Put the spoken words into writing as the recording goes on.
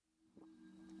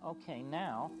Okay,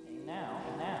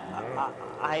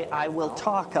 I will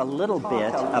talk a little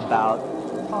bit about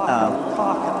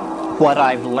what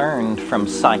I've learned from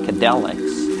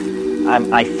psychedelics.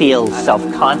 I feel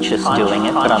self-conscious doing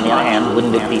it, but on the other hand,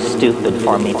 wouldn't it be stupid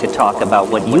for me to talk about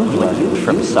what you've learned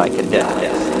from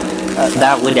psychedelics?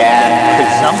 That would add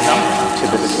presumption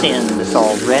to the sins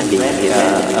already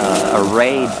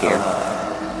arrayed here.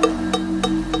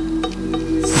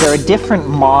 There are different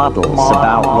models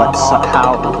about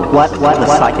what the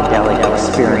psychedelic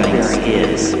experience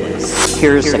is.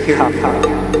 Here's a couple.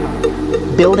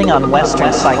 Building on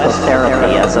Western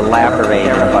psychotherapy as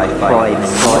elaborated by Freud and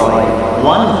Jung,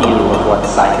 one view of what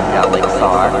psychedelics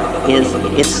are is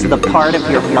it's the part of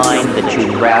your mind that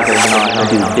you'd rather not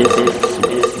do business.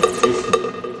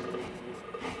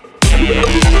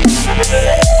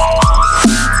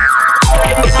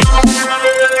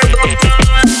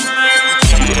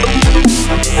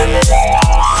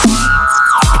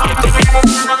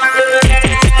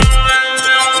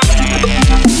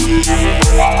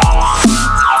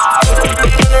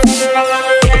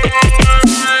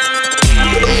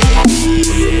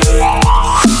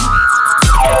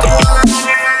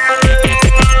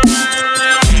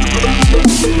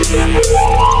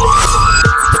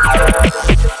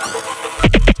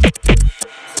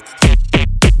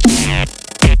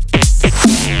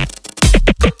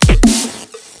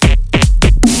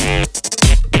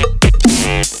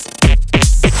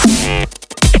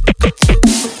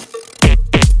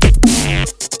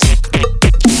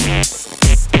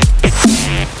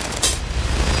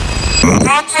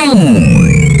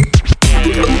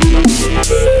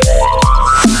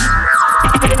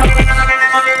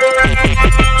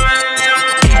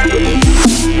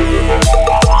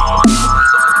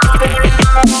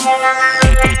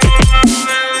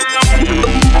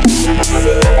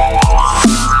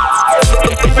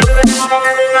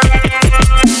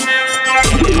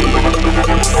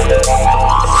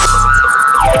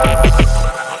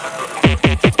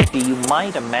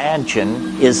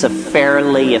 Is a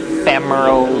fairly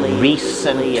ephemeral,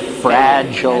 recent,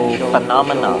 fragile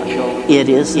phenomenon. It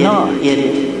is not.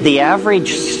 The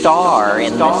average star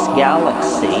in this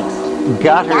galaxy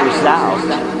gutters out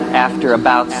after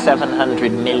about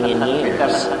 700 million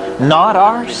years. Not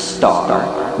our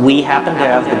star. We happen to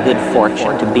have the good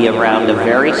fortune to be around a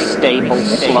very stable,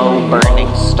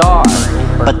 slow-burning star.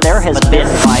 But there has been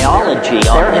biology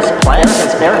on this planet.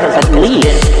 There has at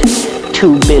least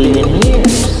 2 billion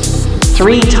years.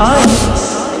 3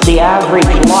 times the average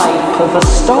life of a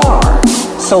star.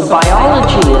 So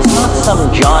biology is not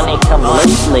some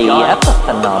Johnny-come-lately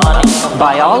epiphenomenon.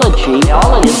 Biology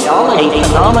is a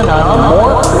phenomenon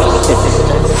more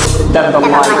persistent than the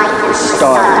life of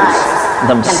stars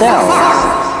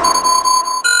themselves.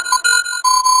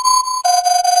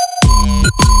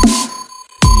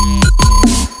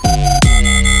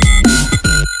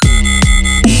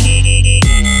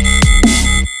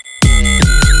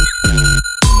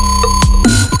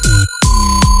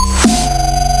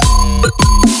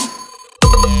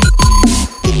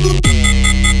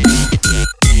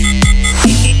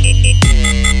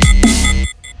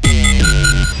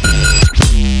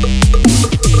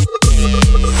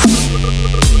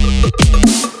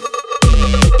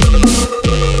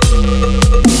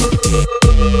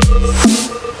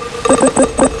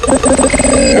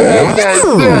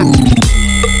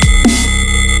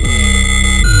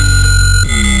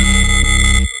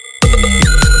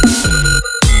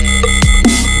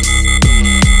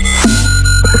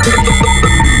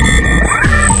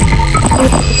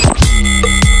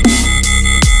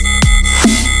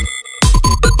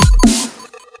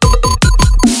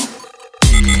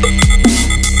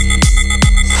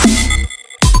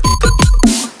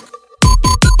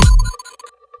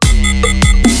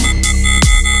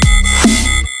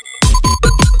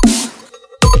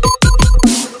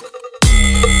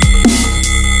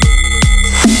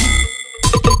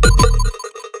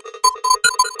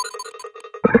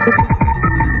 You